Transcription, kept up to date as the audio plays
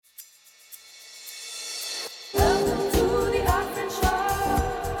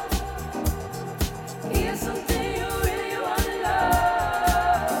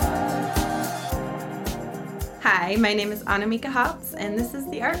Hi, my name is Annamieka Hops, and this is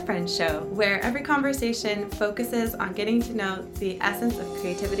the Art Friends Show, where every conversation focuses on getting to know the essence of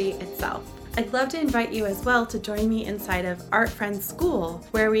creativity itself. I'd love to invite you as well to join me inside of Art Friends School,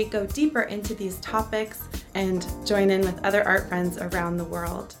 where we go deeper into these topics and join in with other art friends around the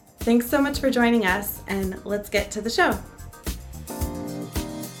world. Thanks so much for joining us, and let's get to the show.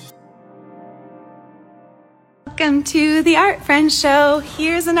 Welcome to the Art Friends Show.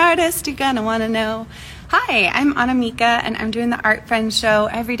 Here's an artist you're gonna want to know. Hi, I'm Annamieka, and I'm doing the Art Friends Show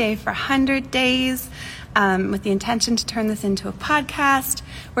every day for 100 days with the intention to turn this into a podcast.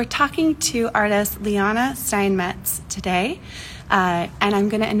 We're talking to artist Liana Steinmetz today, and I'm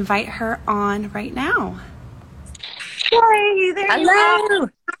going to invite her on right now. Hey, there you are.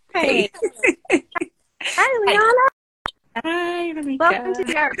 Hi. Hi, Liana. Hi, Annamieka. Welcome to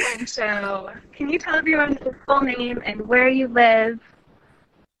the Art Friends Show. Can you tell everyone your full name and where you live?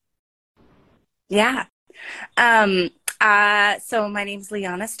 Yeah. So my name's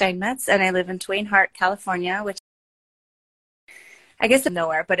Liana Steinmetz, and I live in Twain Harte, California, which I guess is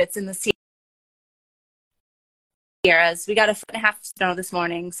nowhere, but it's in the Sierras. We got 1.5 feet of snow this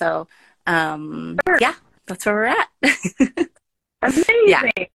morning, so yeah, that's where we're at. Amazing. Yeah.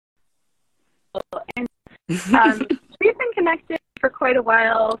 And we've been connected for quite a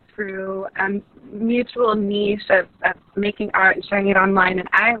while through mutual niche of making art and sharing it online, and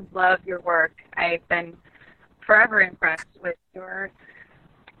I love your work. I've been forever impressed with your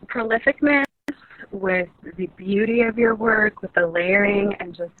prolificness, with the beauty of your work, with the layering,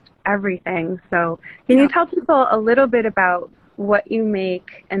 and just everything. So can you tell people a little bit about what you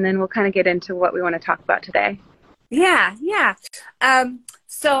make, and then we'll kind of get into what we want to talk about today? Yeah.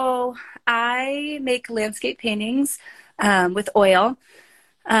 So I make landscape paintings with oil.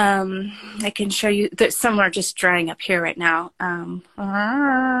 I can show you. Some are just drying up here right now.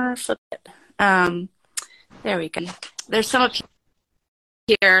 Flip it. There we go. There's some up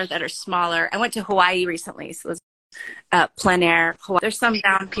here that are smaller. I went to Hawaii recently, so it was plein air. Hawaii. There's some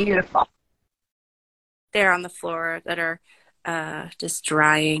down beautiful there on the floor that are just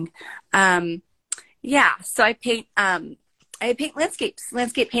drying. Yeah, so I paint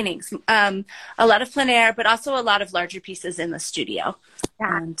landscape paintings. A lot of plein air, but also a lot of larger pieces in the studio.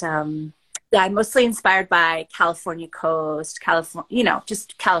 Yeah. And yeah, I'm mostly inspired by California coast, California,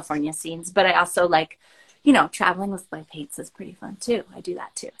 just California scenes. But I also like, traveling with my paints is pretty fun too. I do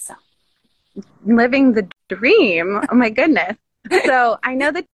that too. So living the dream. Oh my goodness. So I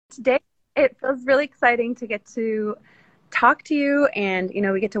know that today it feels really exciting to get to talk to you, and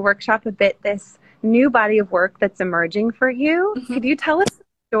we get to workshop a bit this new body of work that's emerging for you. Mm-hmm. Could you tell us the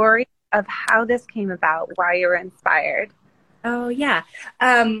story of how this came about, why you were inspired? Oh yeah.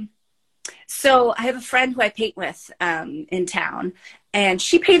 So I have a friend who I paint with in town, and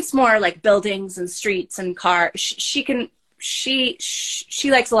she paints more like buildings and streets and cars. She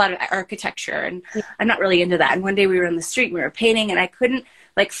likes a lot of architecture, and I'm not really into that. And one day we were in the street and we were painting, and I couldn't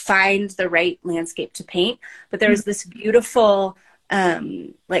find the right landscape to paint, but there was this beautiful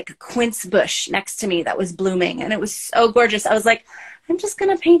quince bush next to me that was blooming, and it was so gorgeous. I was like, I'm just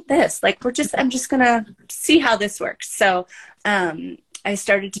gonna paint this. I'm just gonna see how this works. So I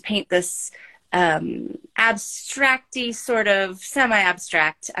started to paint this abstracty, sort of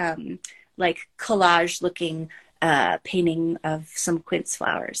semi-abstract, collage looking painting of some quince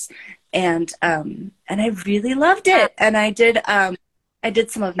flowers, and I really loved it. And I did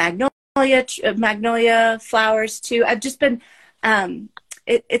some of magnolia flowers too. I've just been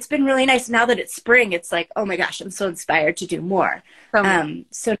it's been really nice. Now that it's spring, it's like, oh my gosh, I'm so inspired to do more.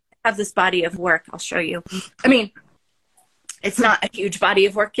 So to have this body of work, I'll show you. I mean, it's not a huge body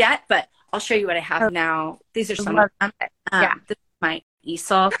of work yet, but I'll show you what I have now. These are some of them. This is my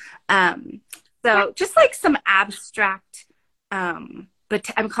easel. So just like some abstract, but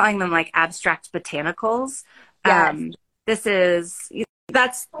I'm calling them like abstract botanicals. Yes. There's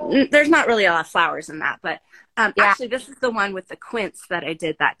not really a lot of flowers in that, but actually this is the one with the quince that I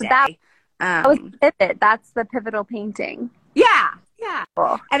did that day. That was pivot. That's the pivotal painting. Yeah.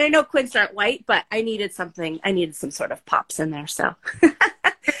 Cool. And I know quince aren't white, but I needed some sort of pops in there. So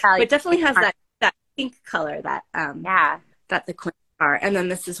but it definitely has that pink color that the quince are. And then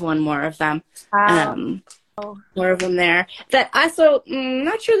this is one more of them. More of them there. That also,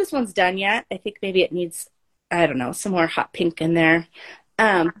 not sure this one's done yet. I think maybe it needs, I don't know, some more hot pink in there.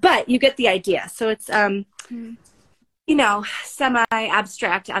 But you get the idea. So it's,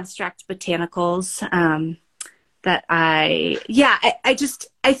 semi-abstract botanicals that I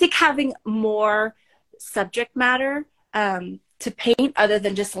think having more subject matter to paint other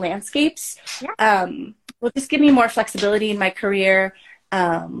than just landscapes will just give me more flexibility in my career.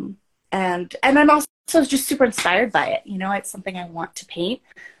 And I'm also also just super inspired by it. You know, it's something I want to paint.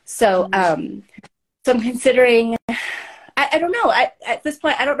 So, so I'm considering, I don't know. At this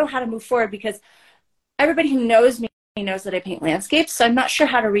point, I don't know how to move forward because everybody who knows me knows that I paint landscapes. So I'm not sure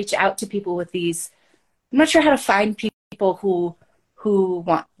how to reach out to people with these. I'm not sure how to find people who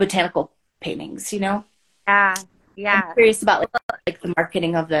want botanical paintings, you know? Yeah. Yeah. I'm curious about like the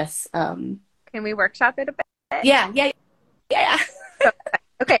marketing of this. Can we workshop it a bit? Yeah.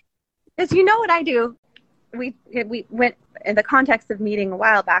 Okay. Because you know what I do? We went in the context of meeting a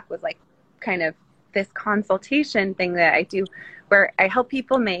while back was like kind of this consultation thing that I do where I help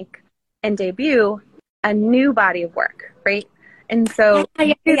people make and debut a new body of work, right? And so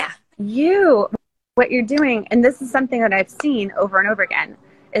what you're doing, and this is something that I've seen over and over again,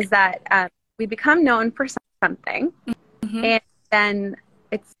 is that we become known for something, and then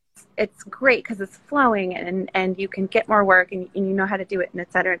it's great because it's flowing and you can get more work and you know how to do it and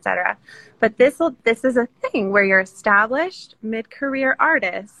et cetera, et cetera. But this is a thing where you're established mid-career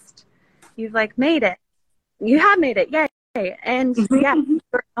artist. You've like made it. You have made it, yay. And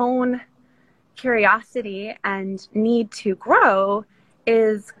your own curiosity and need to grow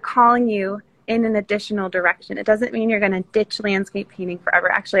is calling you in an additional direction. It doesn't mean you're going to ditch landscape painting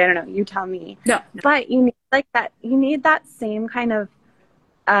forever. Actually, I don't know. You tell me. No. But you need like that. You need that same kind of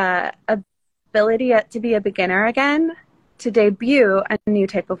ability to be a beginner again, to debut a new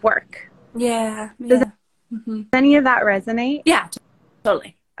type of work. Yeah. Does any of that resonate? Yeah,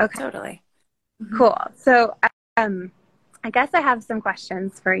 totally. Okay. Totally. Cool. So I guess I have some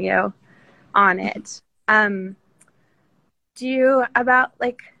questions for you on it. Do you about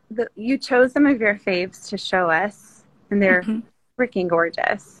like you chose some of your faves to show us, and they're freaking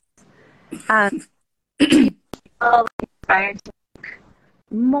gorgeous. People inspired to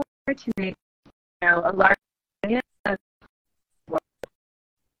more to make a large of work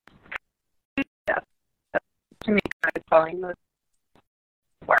to make following those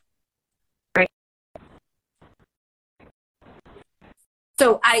work, right?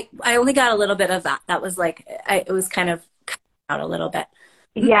 So I only got a little bit of that. That was like it was kind of cut out a little bit.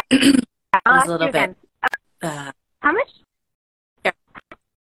 Yeah, it was a little bit. How much? Yeah.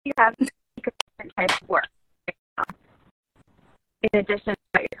 You have a different type of work right now, in addition to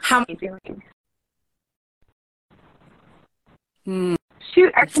what you're doing.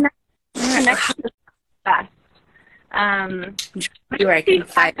 Shoot, our connection is best.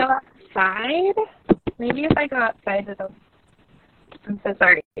 If I go outside, maybe if I go outside, it'll. I'm so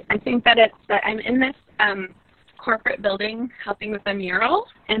sorry. I think that I'm in this corporate building helping with a mural,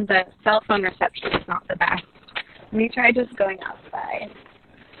 and the cell phone reception is not the best. Let me try just going outside.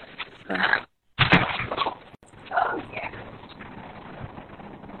 Oh, yeah.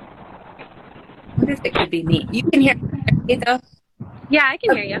 I wonder if it could be me. You can hear me, though? Yeah, I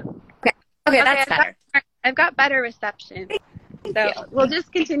can hear you. Okay, that's better. I've got better reception. So we'll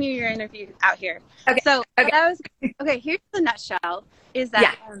just continue your interview out here. Okay. So here's the nutshell, is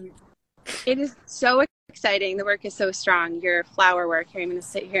that it is so exciting. The work is so strong. Your flower work here, I'm going to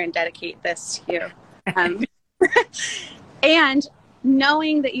sit here and dedicate this to you. And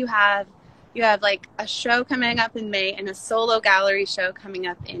knowing that you have like a show coming up in May and a solo gallery show coming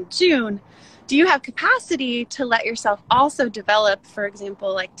up in June, do you have capacity to let yourself also develop, for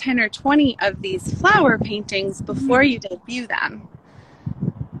example, like 10 or 20 of these flower paintings before you debut them?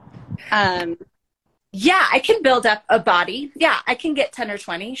 Yeah, I can build up a body. Yeah, I can get 10 or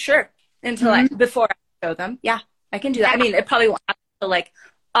 20, sure, before I show them. Yeah, I can do that. I mean, it probably won't happen until like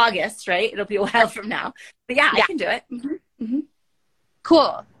August, right? It'll be a while from now. But yeah, I can do it.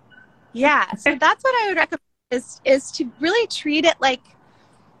 Cool. Yeah, so that's what I would recommend is to really treat it like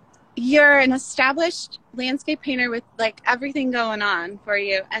you're an established landscape painter with like everything going on for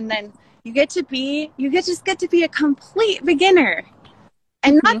you, and then you get to be a complete beginner.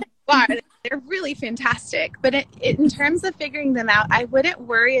 And not that you are, they're really fantastic, but in terms of figuring them out, I wouldn't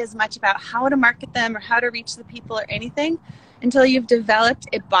worry as much about how to market them or how to reach the people or anything until you've developed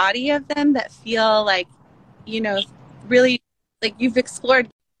a body of them that feel like, really like you've explored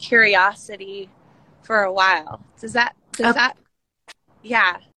curiosity for a while. Does that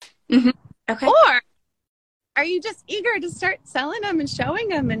yeah. Okay. Or are you just eager to start selling them and showing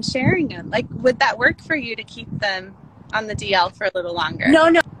them and sharing them? Like, would that work for you to keep them on the DL for a little longer? No,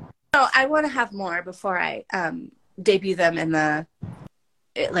 I want to have more before I debut them in the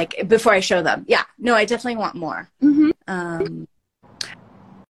before I show them. Yeah, no, I definitely want more. And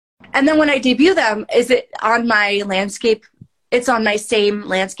then when I debut them, is it on my landscape? It's on my same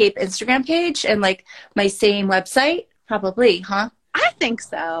landscape Instagram page and like my same website, probably, huh? I think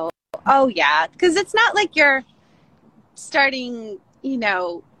so. Oh yeah, because it's not like you're starting,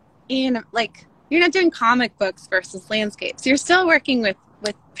 in like you're not doing comic books versus landscapes. You're still working with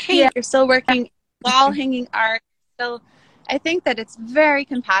paint. Yeah. You're still working wall hanging art. So I think that it's very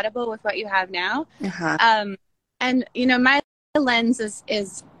compatible with what you have now. And you know, my lens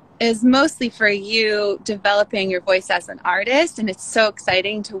is mostly for you developing your voice as an artist, and it's so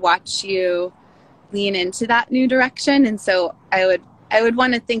exciting to watch you lean into that new direction. And so I would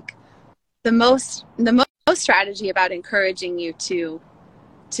want to think the most strategy about encouraging you to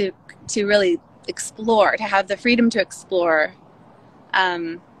really explore, to have the freedom to explore,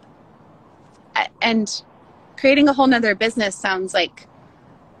 and creating a whole nother business sounds like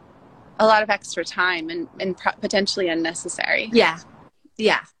a lot of extra time and potentially unnecessary. Yeah.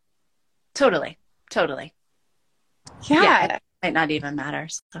 Totally. Yeah. It might not even matter.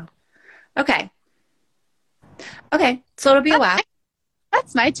 So, okay. So it'll be a while.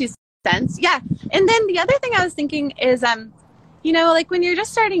 That's my 2 cents. Yeah. And then the other thing I was thinking is, you know, like when you're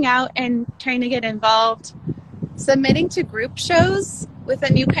just starting out and trying to get involved, submitting to group shows with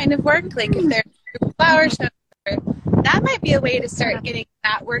a new kind of work, like if there's group flower shows, that might be a way to start getting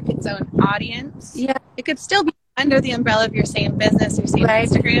that work its own audience. Yeah. It could still be under the umbrella of your same business or same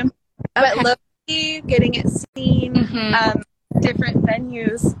Instagram, but locally getting it seen, different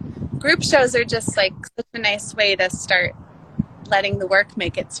venues. Group shows are just like such a nice way to start letting the work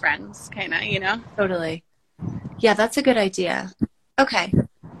make its friends, kind of, you know? Totally. Yeah, that's a good idea. Okay.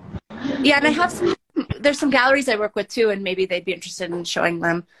 Yeah, and I have there's some galleries I work with too, and maybe they'd be interested in showing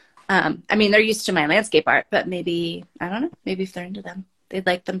them. I mean, they're used to my landscape art, but maybe, I don't know, maybe if they're into them, they'd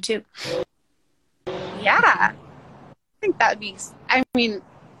like them too. Yeah. I think that would be, I mean,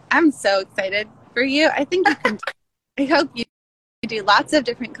 I'm so excited for you. I think you can, I hope you do lots of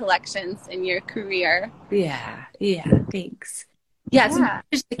different collections in your career. Yeah, thanks. Yeah, it's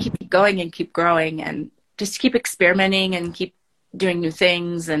just to keep going and keep growing and just keep experimenting and keep doing new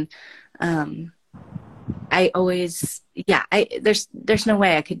things. And I always, there's no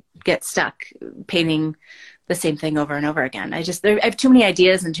way I could get stuck painting the same thing over and over again. I have too many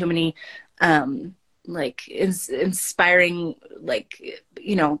ideas and too many like inspiring, like,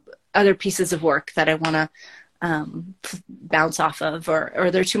 you know, other pieces of work that I want to bounce off of, or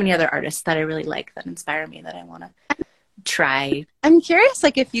there are too many other artists that I really like that inspire me that I want to try. I'm curious,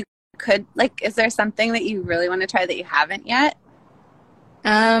 like, if you could, like, is there something that you really want to try that you haven't yet?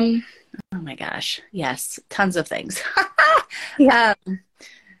 Oh my gosh, yes, tons of things.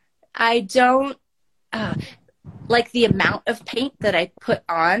 I don't like the amount of paint that I put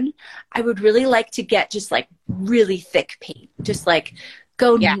on. I would really like to get just like really thick paint, just like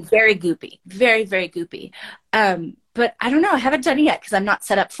go very goopy, very, very goopy. But I don't know. I haven't done it yet because I'm not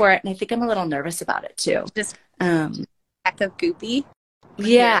set up for it. And I think I'm a little nervous about it too. Just pack of goopy.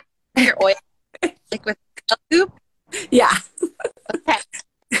 Yeah. Your oil, like with goop. Yeah. Okay.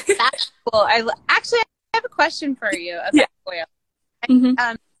 That's cool. I have a question for you about oil.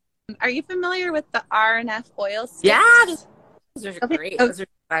 Mm-hmm. Are you familiar with the R&F oil sticks? Yeah. Those are great. Those are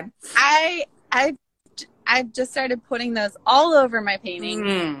fun. I've just started putting those all over my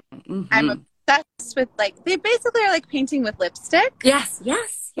painting. Mm-hmm. I'm obsessed with, like, they basically are like painting with lipstick. Yes,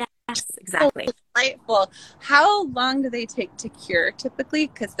 exactly. So delightful. How long do they take to cure typically?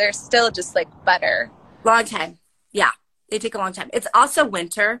 Because they're still just like butter. Long time. Yeah, they take a long time. It's also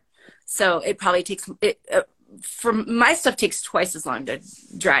winter, so it probably takes for my stuff takes twice as long to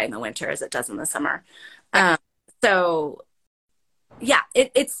dry in the winter as it does in the summer. So yeah,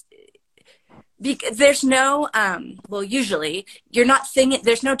 it's because there's no well, usually you're not thinning.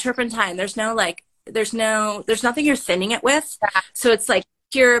 There's no turpentine. There's there's nothing you're thinning it with. So it's like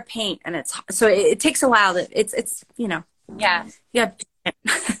pure paint, and it takes a while. It's you know. Yeah.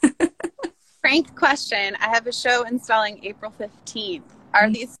 Frank question. I have a show installing April 15th. Are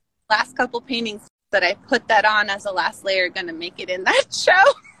these last couple paintings that I put that on as a last layer going to make it in that show?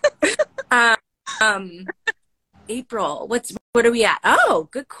 April. What are we at? Oh,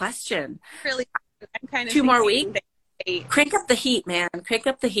 good question. Really, I'm kind of 2 more weeks. Crank up the heat, man. Crank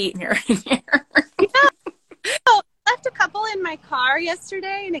up the heat in here. I left a couple in my car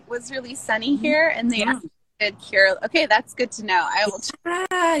yesterday, and it was really sunny here, and they did cure. Okay, that's good to know. I will.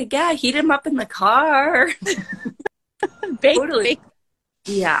 Yeah, heat them up in the car. Totally.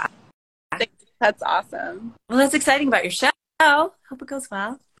 Yeah. That's awesome. Well, that's exciting about your show. Hope it goes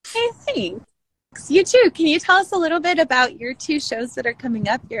well. Hey, thanks. You too. Can you tell us a little bit about your 2 shows that are coming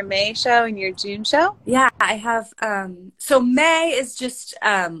up, your May show and your June show? Yeah, I have. So May is just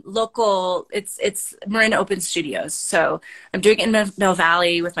local. It's Marin Open Studios. So I'm doing it in Mill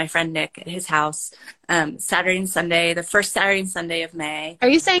Valley with my friend Nick at his house. Saturday and Sunday, the first Saturday and Sunday of May. Are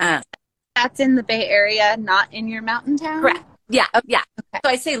you saying that's in the Bay Area, not in your mountain town? Correct. Yeah, Okay. yeah. So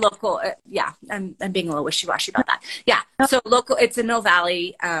I say local. Yeah, I'm being a little wishy-washy about that. Yeah. So local. It's in Mill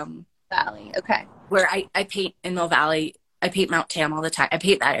Valley. Valley. Okay. Where I paint in Mill Valley. I paint Mount Tam all the time. I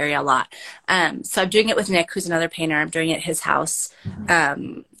paint that area a lot. So I'm doing it with Nick, who's another painter. I'm doing it at his house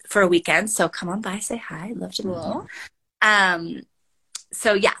for a weekend. So come on by, say hi. I'd love to meet you.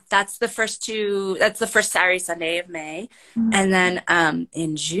 So yeah, that's the first Saturday, Sunday of May. And then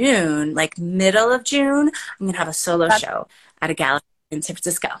in June, like middle of June, I'm going to have a solo show at a gallery in San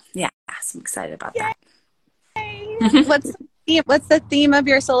Francisco. Yeah, so I'm excited about that. What's the theme of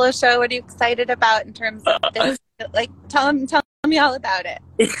your solo show? What are you excited about in terms of this? Like, tell me all about it.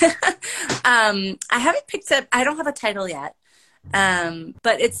 I haven't picked up, I don't have a title yet.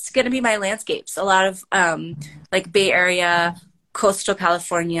 But it's going to be my landscapes. A lot of like Bay Area, coastal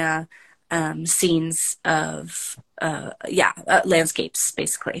California scenes of landscapes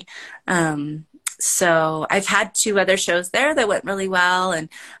basically. So I've had 2 other shows there that went really well, and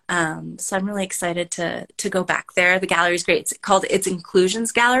so I'm really excited to go back there. The gallery's great. It's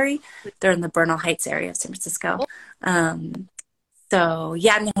Inclusions Gallery. They're in the Bernal Heights area of San Francisco. So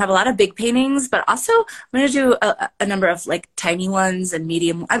yeah, I'm gonna have a lot of big paintings, but also I'm gonna do a number of like tiny ones and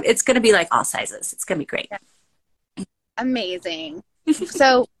medium. It's gonna be like all sizes. It's gonna be great. Amazing.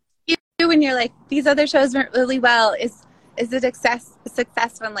 So when you're like, these other shows went really well, is it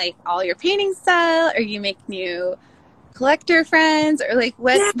success when like all your paintings sell, or you make new collector friends, or like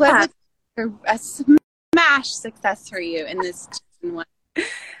what was a smash success for you in this one?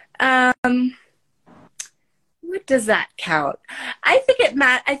 What does that count? I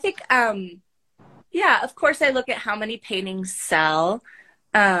think of course I look at how many paintings sell.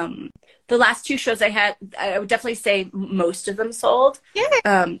 The last 2 shows I had, I would definitely say most of them sold.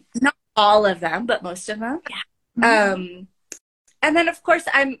 Yeah. Not all of them, but most of them. Yeah. And then of course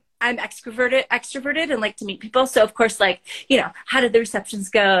I'm extroverted and like to meet people. So of course, like, you know, how did the receptions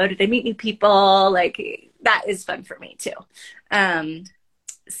go? Did I meet new people? Like that is fun for me too.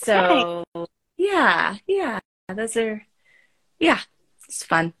 So yeah, those are, it's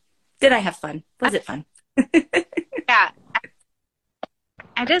fun. Did I have fun? Was it fun? Yeah.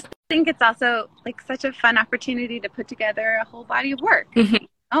 I just think it's also like such a fun opportunity to put together a whole body of work. Mm-hmm.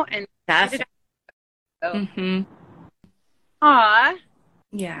 And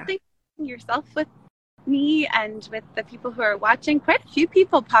Yeah. Thank yourself with me and with the people who are watching. Quite a few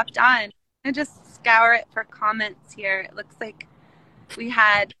people popped on. I just scour it for comments here. It looks like we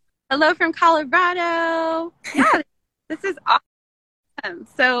had hello from Colorado. Yeah, this is awesome.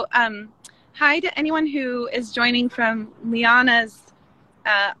 So hi to anyone who is joining from Liana's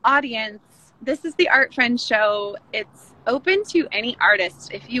audience. This is the Art Friend Show. It's open to any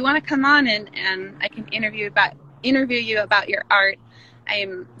artist. If you want to come on and I can interview you about your art.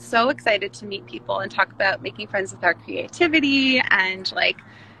 I'm so excited to meet people and talk about making friends with our creativity, and like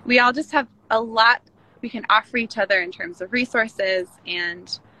we all just have a lot we can offer each other in terms of resources.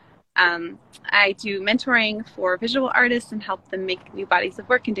 And I do mentoring for visual artists and help them make new bodies of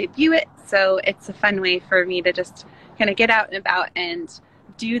work and debut it. So it's a fun way for me to just kind of get out and about and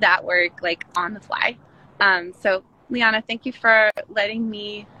do that work like on the fly. So Liana, thank you for letting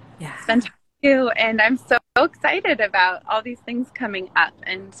me spend time with you. And I'm so excited about all these things coming up.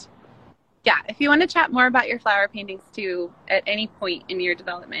 And yeah, if you want to chat more about your flower paintings too at any point in your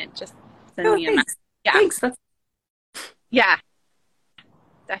development, just send me a message. Yeah. Thanks. Yeah.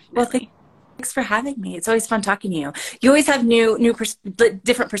 Definitely. Well, thanks for having me. It's always fun talking to you. You always have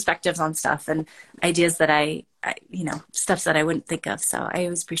different perspectives on stuff and ideas that I stuff that I wouldn't think of. So I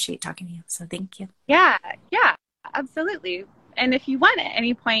always appreciate talking to you. So thank you. Yeah, absolutely. And if you want at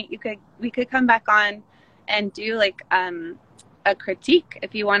any point, we could come back on and do like a critique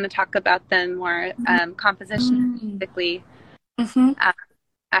if you want to talk about them more composition specifically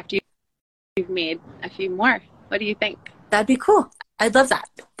after you've made a few more. What do you think? That'd be cool. I'd love that.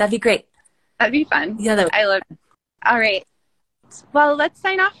 That'd be great. That'd be fun. Yeah, I love it. All right. Well, let's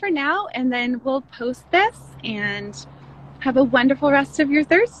sign off for now, and then we'll post this, and have a wonderful rest of your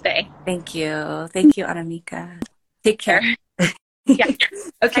Thursday. Thank you. Thank you, Annamieka. Take care. Yeah.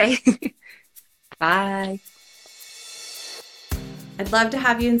 Okay. Bye. I'd love to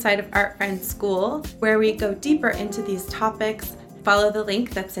have you inside of Art Friend School, where we go deeper into these topics. Follow the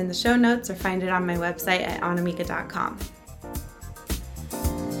link that's in the show notes or find it on my website at annamieka.com.